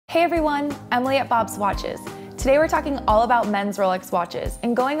Hey everyone, Emily at Bob's Watches. Today we're talking all about men's Rolex watches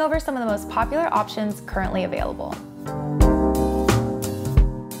and going over some of the most popular options currently available.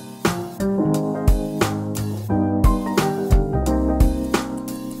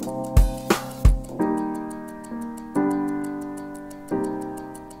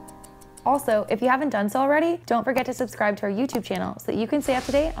 Also, if you haven't done so already, don't forget to subscribe to our YouTube channel so that you can stay up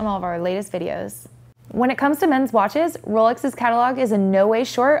to date on all of our latest videos. When it comes to men's watches, Rolex's catalog is in no way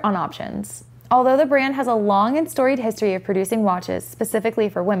short on options. Although the brand has a long and storied history of producing watches specifically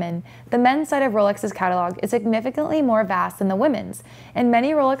for women, the men's side of Rolex's catalog is significantly more vast than the women's, and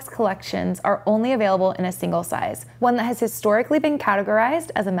many Rolex collections are only available in a single size, one that has historically been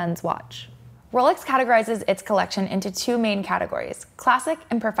categorized as a men's watch. Rolex categorizes its collection into two main categories, classic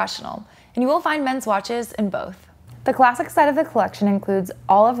and professional, and you will find men's watches in both. The classic side of the collection includes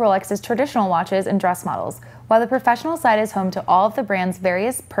all of Rolex's traditional watches and dress models, while the professional side is home to all of the brand's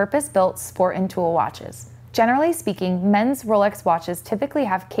various purpose-built sport and tool watches. Generally speaking, men's Rolex watches typically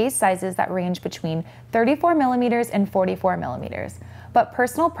have case sizes that range between 34mm and 44mm, but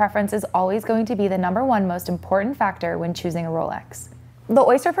personal preference is always going to be the #1 most important factor when choosing a Rolex. The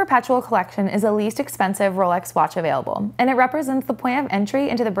Oyster Perpetual collection is the least expensive Rolex watch available, and it represents the point of entry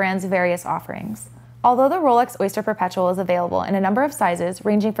into the brand's various offerings. Although the Rolex Oyster Perpetual is available in a number of sizes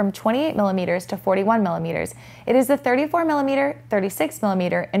ranging from 28mm to 41mm, it is the 34mm,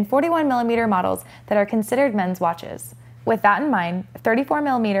 36mm, and 41mm models that are considered men's watches. With that in mind,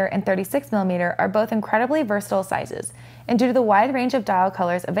 34mm and 36mm are both incredibly versatile sizes, and due to the wide range of dial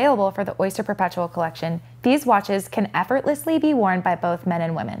colors available for the Oyster Perpetual collection, these watches can effortlessly be worn by both men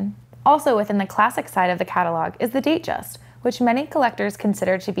and women. Also within the classic side of the catalog is the Datejust, which many collectors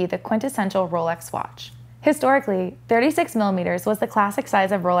consider to be the quintessential Rolex watch. Historically, 36mm was the classic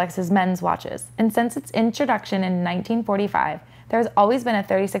size of Rolex's men's watches, and since its introduction in 1945, there has always been a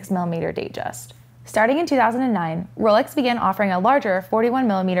 36mm Datejust. Starting in 2009, Rolex began offering a larger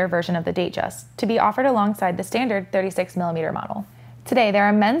 41mm version of the Datejust to be offered alongside the standard 36mm model. Today, there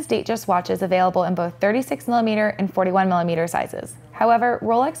are men's Datejust watches available in both 36mm and 41mm sizes. However,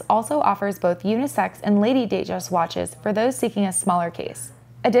 Rolex also offers both unisex and lady Datejust watches for those seeking a smaller case.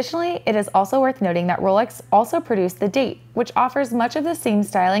 Additionally, it is also worth noting that Rolex also produced the Date, which offers much of the same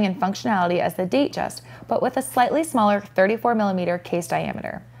styling and functionality as the Datejust, but with a slightly smaller 34mm case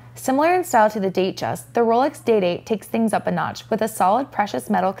diameter. Similar in style to the Datejust, the Rolex Day-Date takes things up a notch with a solid precious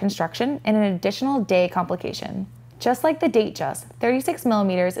metal construction and an additional day complication. Just like the Datejust,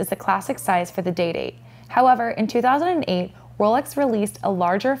 36mm is the classic size for the Day-Date. However, in 2008, Rolex released a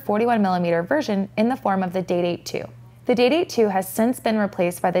larger 41mm version in the form of the Day-Date 2. The Day-Date 2 has since been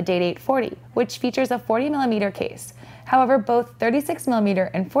replaced by the Day-Date 40, which features a 40mm case. However, both 36mm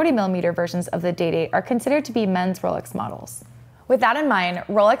and 40mm versions of the Day-Date are considered to be men's Rolex models. With that in mind,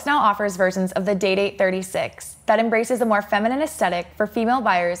 Rolex now offers versions of the Day-Date 36 that embraces a more feminine aesthetic for female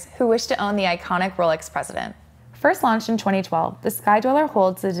buyers who wish to own the iconic Rolex President. First launched in 2012, the Sky Dweller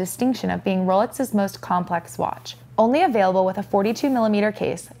holds the distinction of being Rolex's most complex watch. Only available with a 42mm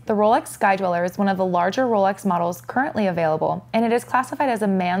case, the Rolex Sky Dweller is one of the larger Rolex models currently available, and it is classified as a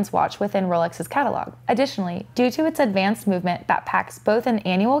man's watch within Rolex's catalog. Additionally, due to its advanced movement that packs both an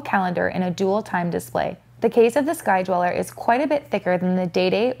annual calendar and a dual time display, the case of the Sky Dweller is quite a bit thicker than the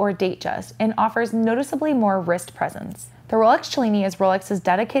Day-Date or Datejust and offers noticeably more wrist presence. The Rolex Cellini is Rolex's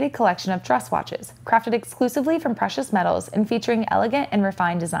dedicated collection of dress watches, crafted exclusively from precious metals and featuring elegant and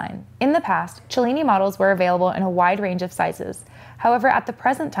refined design. In the past, Cellini models were available in a wide range of sizes. However, at the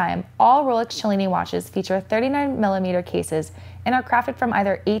present time, all Rolex Cellini watches feature 39mm cases and are crafted from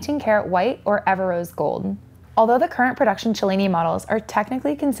either 18-karat white or Everose gold. Although the current production Cellini models are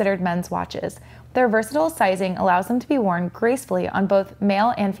technically considered men's watches, their versatile sizing allows them to be worn gracefully on both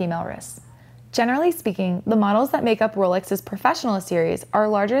male and female wrists. Generally speaking, the models that make up Rolex's professional series are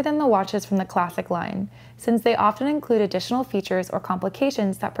larger than the watches from the classic line, since they often include additional features or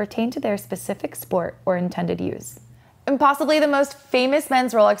complications that pertain to their specific sport or intended use. And possibly the most famous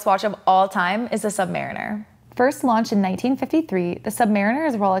men's Rolex watch of all time is the Submariner. First launched in 1953, the Submariner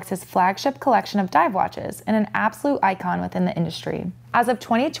is Rolex's flagship collection of dive watches and an absolute icon within the industry. As of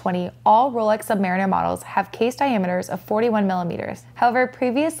 2020, all Rolex Submariner models have case diameters of 41mm. However,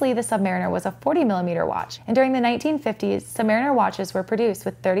 previously the Submariner was a 40mm watch, and during the 1950s, Submariner watches were produced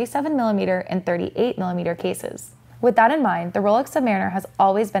with 37mm and 38mm cases. With that in mind, the Rolex Submariner has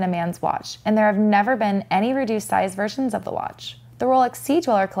always been a man's watch, and there have never been any reduced size versions of the watch. The Rolex Sea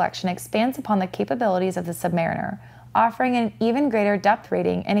Dweller collection expands upon the capabilities of the Submariner, offering an even greater depth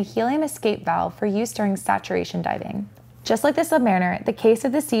rating and a helium escape valve for use during saturation diving. Just like the Submariner, the case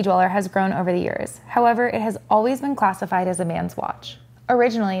of the Sea Dweller has grown over the years. However, it has always been classified as a man's watch.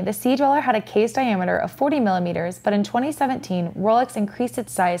 Originally, the Sea Dweller had a case diameter of 40 millimeters, but in 2017, Rolex increased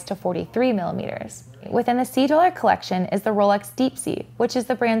its size to 43 millimeters. Within the Sea Dweller collection is the Rolex Deep Sea, which is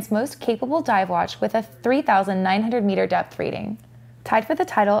the brand's most capable dive watch with a 3,900 meter depth rating. Tied for the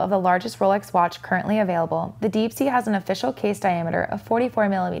title of the largest Rolex watch currently available, the Deep Sea has an official case diameter of 44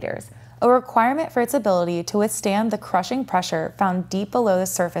 millimeters, a requirement for its ability to withstand the crushing pressure found deep below the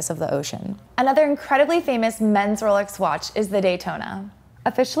surface of the ocean. Another incredibly famous men's Rolex watch is the Daytona.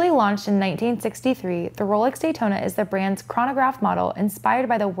 Officially launched in 1963, the Rolex Daytona is the brand's chronograph model inspired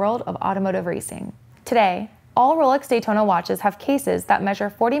by the world of automotive racing. Today, all Rolex Daytona watches have cases that measure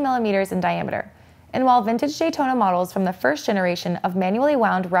 40 millimeters in diameter, and while vintage Daytona models from the first generation of manually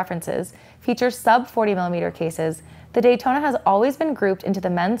wound references feature sub-40 millimeter cases, the Daytona has always been grouped into the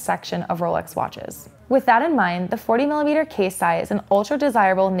men's section of Rolex watches. With that in mind, the 40 millimeter case size and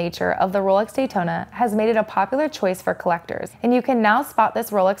ultra-desirable nature of the Rolex Daytona has made it a popular choice for collectors, and you can now spot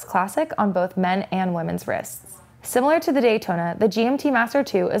this Rolex classic on both men and women's wrists. Similar to the Daytona, the GMT Master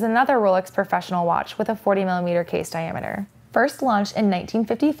 2 is another Rolex professional watch with a 40 millimeter case diameter. First launched in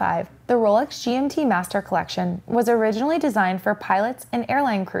 1955, the Rolex GMT Master Collection was originally designed for pilots and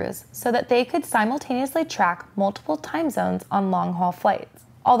airline crews so that they could simultaneously track multiple time zones on long-haul flights.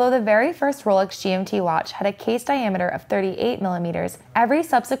 Although the very first Rolex GMT watch had a case diameter of 38 millimeters, every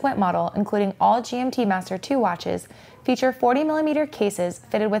subsequent model, including all GMT Master 2 watches, feature 40 millimeter cases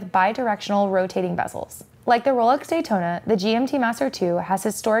fitted with bidirectional rotating bezels. Like the Rolex Daytona, the GMT Master 2 has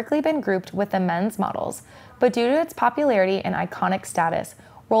historically been grouped with the men's models, but due to its popularity and iconic status,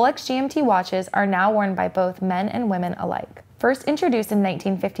 Rolex GMT watches are now worn by both men and women alike. First introduced in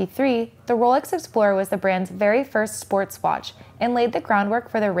 1953, the Rolex Explorer was the brand's very first sports watch and laid the groundwork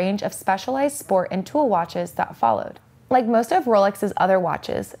for the range of specialized sport and tool watches that followed. Like most of Rolex's other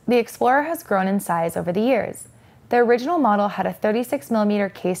watches, the Explorer has grown in size over the years. The original model had a 36 millimeter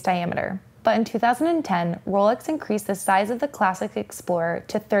case diameter, but in 2010, Rolex increased the size of the classic Explorer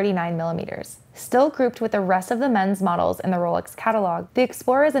to 39 millimeters. Still grouped with the rest of the men's models in the Rolex catalog, the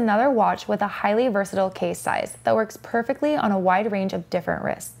Explorer is another watch with a highly versatile case size that works perfectly on a wide range of different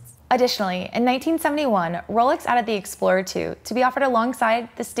wrists. Additionally, in 1971, Rolex added the Explorer 2 to be offered alongside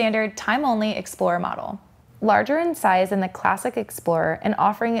the standard time-only Explorer model. Larger in size than the classic Explorer and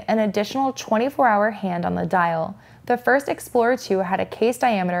offering an additional 24-hour hand on the dial, the first Explorer 2 had a case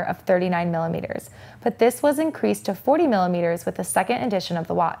diameter of 39 millimeters, but this was increased to 40 millimeters with the second edition of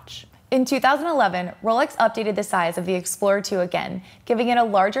the watch. In 2011, Rolex updated the size of the Explorer 2 again, giving it a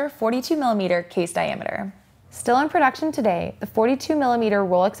larger 42 millimeter case diameter. Still in production today, the 42 millimeter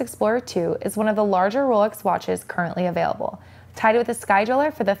Rolex Explorer 2 is one of the larger Rolex watches currently available, tied with the Sky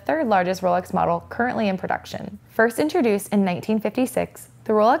Dweller for the third largest Rolex model currently in production. First introduced in 1956,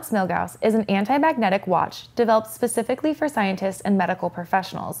 the Rolex Milgauss is an anti-magnetic watch developed specifically for scientists and medical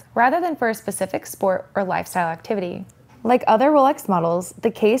professionals, rather than for a specific sport or lifestyle activity. Like other Rolex models,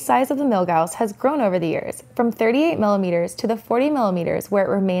 the case size of the Milgauss has grown over the years, from 38 millimeters to the 40 millimeters where it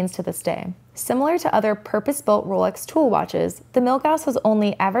remains to this day. Similar to other purpose-built Rolex tool watches, the Milgauss has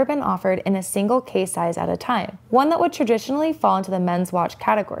only ever been offered in a single case size at a time, one that would traditionally fall into the men's watch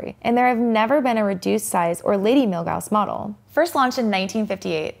category, and there have never been a reduced size or Lady Milgauss model. First launched in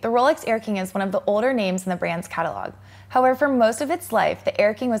 1958, the Rolex Air King is one of the older names in the brand's catalog. However, for most of its life, the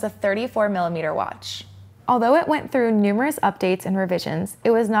Air King was a 34 millimeter watch. Although it went through numerous updates and revisions,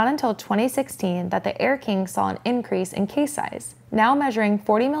 it was not until 2016 that the Air King saw an increase in case size. Now measuring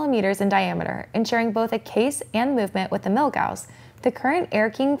 40 millimeters in diameter and sharing both a case and movement with the Milgauss, the current Air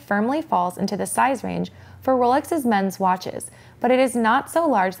King firmly falls into the size range for Rolex's men's watches, but it is not so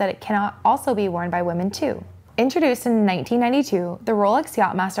large that it cannot also be worn by women too. Introduced in 1992, the Rolex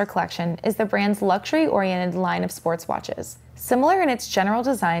Yachtmaster Collection is the brand's luxury-oriented line of sports watches. Similar in its general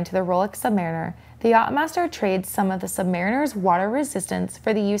design to the Rolex Submariner, the Yachtmaster trades some of the Submariner's water resistance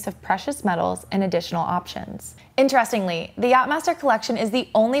for the use of precious metals and additional options. Interestingly, the Yachtmaster Collection is the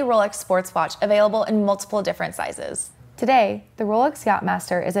only Rolex sports watch available in multiple different sizes. Today, the Rolex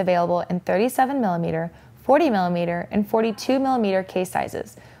Yachtmaster is available in 37mm, 40mm, and 42mm case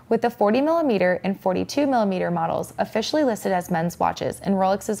sizes, with the 40mm and 42mm models officially listed as men's watches in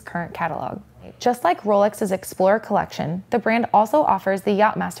Rolex's current catalog. Just like Rolex's Explorer collection, the brand also offers the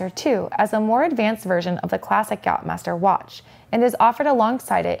Yachtmaster 2 as a more advanced version of the classic Yachtmaster watch, and is offered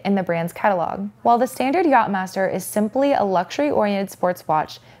alongside it in the brand's catalog. While the standard Yachtmaster is simply a luxury-oriented sports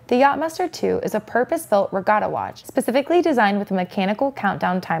watch, the Yachtmaster 2 is a purpose-built regatta watch, specifically designed with a mechanical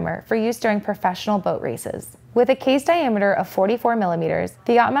countdown timer for use during professional boat races. With a case diameter of 44 millimeters,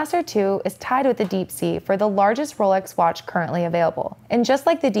 the Yachtmaster 2 is tied with the Deep Sea for the largest Rolex watch currently available. And just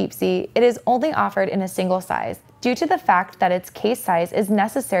like the Deep Sea, it is only offered in a single size, due to the fact that its case size is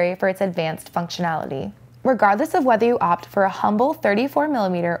necessary for its advanced functionality. Regardless of whether you opt for a humble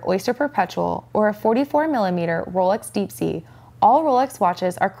 34mm Oyster Perpetual or a 44mm Rolex Deep Sea, all Rolex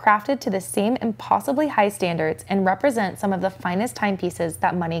watches are crafted to the same impossibly high standards and represent some of the finest timepieces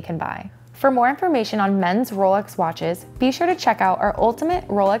that money can buy. For more information on men's Rolex watches, be sure to check out our Ultimate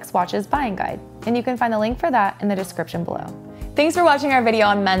Rolex Watches Buying Guide, and you can find the link for that in the description below. Thanks for watching our video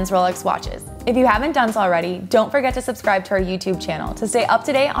on men's Rolex watches. If you haven't done so already, don't forget to subscribe to our YouTube channel to stay up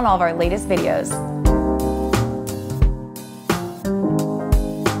to date on all of our latest videos.